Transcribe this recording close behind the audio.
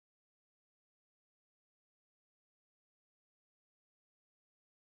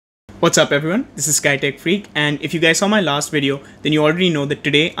What's up everyone, this is SkyTech Freak, and if you guys saw my last video, then you already know that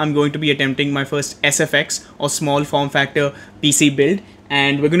today I'm going to be attempting my first SFX or small form factor PC build,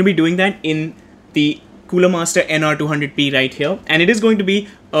 and we're going to be doing that in the CoolerMaster NR200P right here, and it is going to be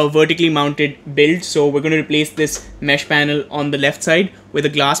a vertically mounted build. So we're going to replace this mesh panel on the left side with a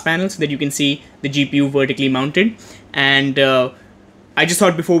glass panel so that you can see the GPU vertically mounted. And I just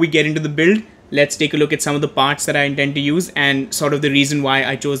thought before we get into the build, let's take a look at some of the parts that I intend to use and sort of the reason why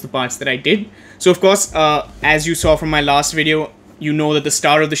I chose the parts that I did. So of course, as you saw from my last video, you know that the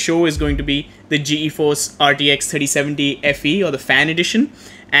star of the show is going to be the GeForce RTX 3070 FE or the fan edition.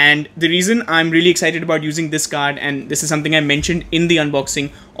 And the reason I'm really excited about using this card, and this is something I mentioned in the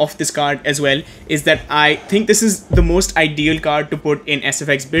unboxing of this card as well, is that I think this is the most ideal card to put in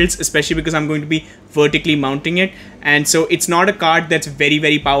SFX builds, especially because I'm going to be vertically mounting it. And so it's not a card that's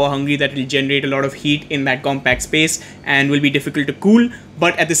very power hungry, that will generate a lot of heat in that compact space and will be difficult to cool,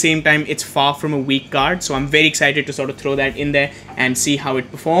 but at the same time it's far from a weak card. So I'm very excited to sort of throw that in there and see how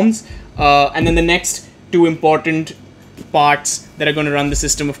it performs. And then the next two important parts that are going to run the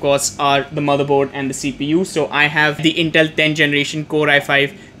system, of course, are the motherboard and the CPU. So I have the Intel 10th generation Core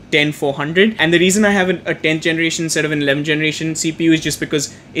i5 10400, and the reason I have a 10th generation instead of an 11th generation CPU is just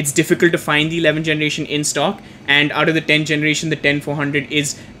because it's difficult to find the 11th generation in stock, and out of the 10th generation, the 10400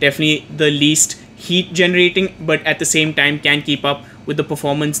 is definitely the least heat generating, but at the same time can keep up with the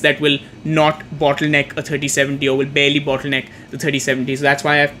performance that will not bottleneck a 3070 or will barely bottleneck the 3070. So that's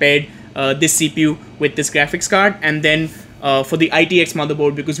why I've paired this CPU with this graphics card. And then for the ITX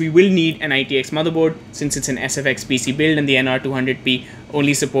motherboard, because we will need an ITX motherboard since it's an SFX PC build and the NR200P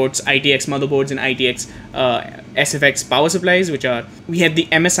only supports ITX motherboards and ITX SFX power supplies, which are, we have the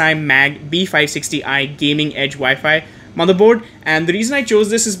MSI Mag B560i Gaming Edge Wi-Fi motherboard. And the reason I chose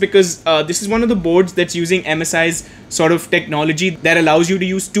this is because this is one of the boards that's using MSI's sort of technology that allows you to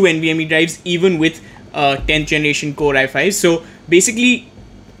use two NVMe drives even with 10th generation Core i5. So basically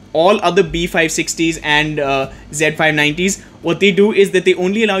all other B560s and Z590s, what they do is that they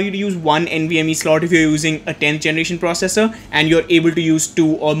only allow you to use one NVMe slot if you're using a 10th generation processor, and you're able to use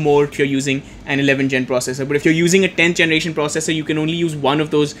two or more if you're using an 11th gen processor. But if you're using a 10th generation processor, you can only use one of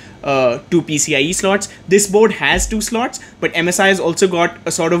those two PCIe slots. This board has two slots, but MSI has also got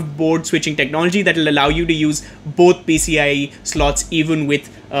a sort of board switching technology that will allow you to use both PCIe slots even with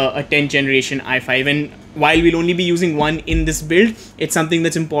a 10th generation i5. And while we'll only be using one in this build, it's something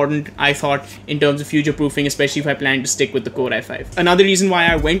that's important, I thought, in terms of future proofing, especially if I plan to stick with the Core i5. Another reason why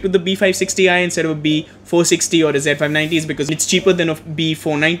I went with the B560i instead of a B460 or a Z590 is because it's cheaper than a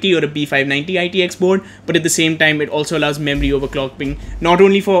B490 or a B590 ITX board, but at the same time it also allows memory overclocking, not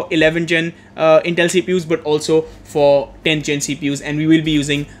only for 11th gen Intel CPUs but also for 10th gen CPUs, and we will be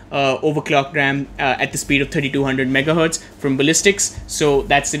using overclocked RAM at the speed of 3200 megahertz from Ballistix. So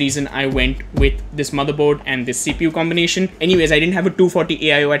that's the reason I went with this motherboard and this CPU combination. Anyways, I didn't have a 240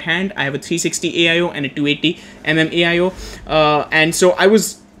 AIO at hand. I have a 360 AIO and a 280 AIO, and so I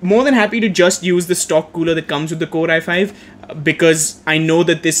was more than happy to just use the stock cooler that comes with the Core i5, because I know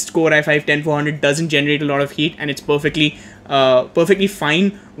that this Core i5 10400 doesn't generate a lot of heat and it's perfectly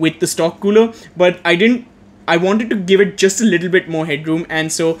fine with the stock cooler. But I wanted to give it just a little bit more headroom,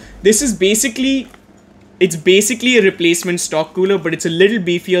 and so this is basically a replacement stock cooler, but it's a little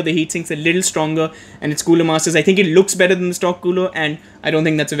beefier, the heatsink's a little stronger, and it's CoolerMaster's. I think it looks better than the stock cooler, and I don't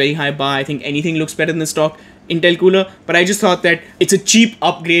think that's a very high bar. I think anything looks better than the stock Intel cooler, but I just thought that it's a cheap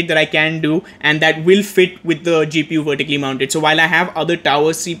upgrade that I can do and that will fit with the GPU vertically mounted. So while I have other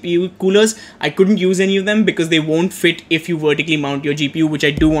tower CPU coolers, I couldn't use any of them because they won't fit if you vertically mount your GPU, which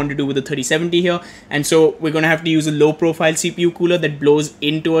I do want to do with the 3070 here. And so we're going to have to use a low profile CPU cooler that blows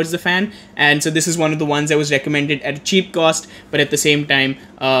in towards the fan, and so this is one of the ones that was recommended at a cheap cost, but at the same time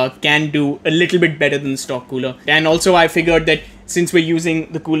can do a little bit better than the stock cooler. And also I figured that since we're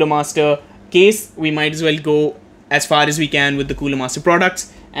using the CoolerMaster case, we might as well go as far as we can with the CoolerMaster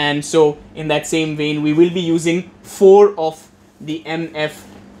products. And so in that same vein, we will be using 4 of the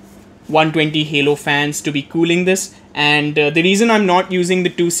MF120 Halo fans to be cooling this. And the reason I'm not using the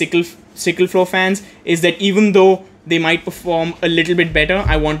two sickle flow fans is that even though they might perform a little bit better,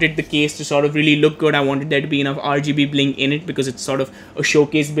 I wanted the case to sort of really look good. I wanted there to be enough RGB bling in it because it's sort of a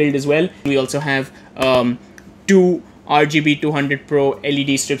showcase build as well. We also have two RGB 200 Pro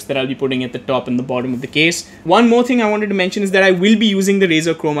LED strips that I'll be putting at the top and the bottom of the case. One more thing I wanted to mention is that I will be using the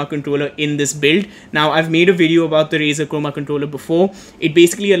Razer Chroma controller in this build. Now, I've made a video about the Razer Chroma controller before. It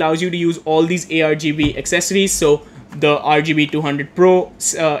basically allows you to use all these ARGB accessories. So the RGB 200 Pro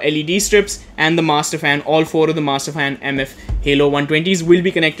LED strips, and the master fan. All 4 of the master fan MF Halo 120s will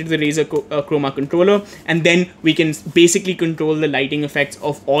be connected to the Razer Chroma controller, and then we can basically control the lighting effects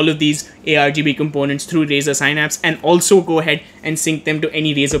of all of these ARGB components through Razer Synapse, and also go ahead and sync them to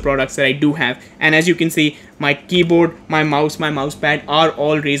any Razer products that I do have. And as you can see, my keyboard, my mouse, my mousepad are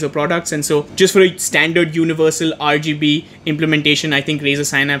all Razer products, and so just for a standard universal RGB implementation, I think Razer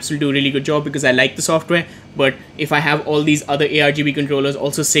Synapse will do a really good job because I like the software. But if I have all these other ARGB controllers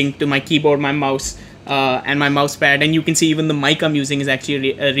also synced to my keyboard, my mouse, and my mousepad, and you can see even the mic I'm using is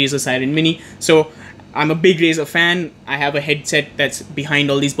actually a Razer Siren Mini. So I'm a big Razer fan. I have a headset that's behind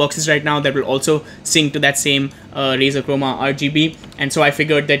all these boxes right now that will also sync to that same Razer Chroma RGB. And so I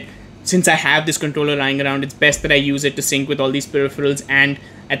figured that since I have this controller lying around, it's best that I use it to sync with all these peripherals and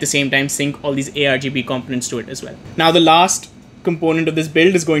at the same time sync all these ARGB components to it as well. Now the last component of this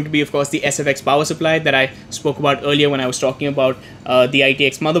build is going to be, of course, the SFX power supply that I spoke about earlier when I was talking about the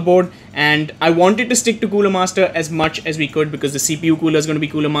RTX motherboard. And I wanted to stick to CoolerMaster as much as we could because the CPU cooler is going to be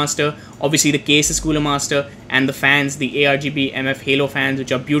CoolerMaster. Obviously, the case is CoolerMaster, and the fans, the ARGB MF Halo fans,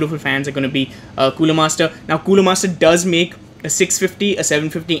 which are beautiful fans, are going to be CoolerMaster. Now, CoolerMaster does make a 650, a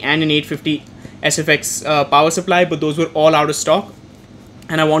 750, and an 850 SFX power supply, but those were all out of stock.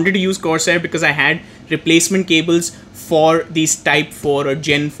 And I wanted to use Corsair because I had replacement cables for these Type 4 or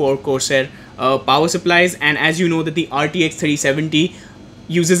Gen 4 Corsair power supplies. And as you know that the RTX 3070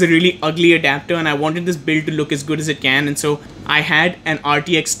 uses a really ugly adapter, and I wanted this build to look as good as it can. And so I had an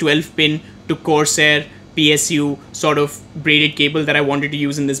RTX 12 pin to Corsair PSU sort of braided cable that I wanted to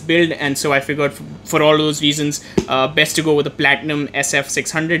use in this build, and so I figured for all those reasons best to go with the Platinum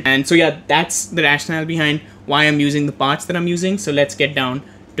SF600. And so yeah, that's the rationale behind why I'm using the parts that I'm using. So let's get down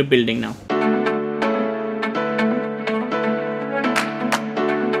to building now.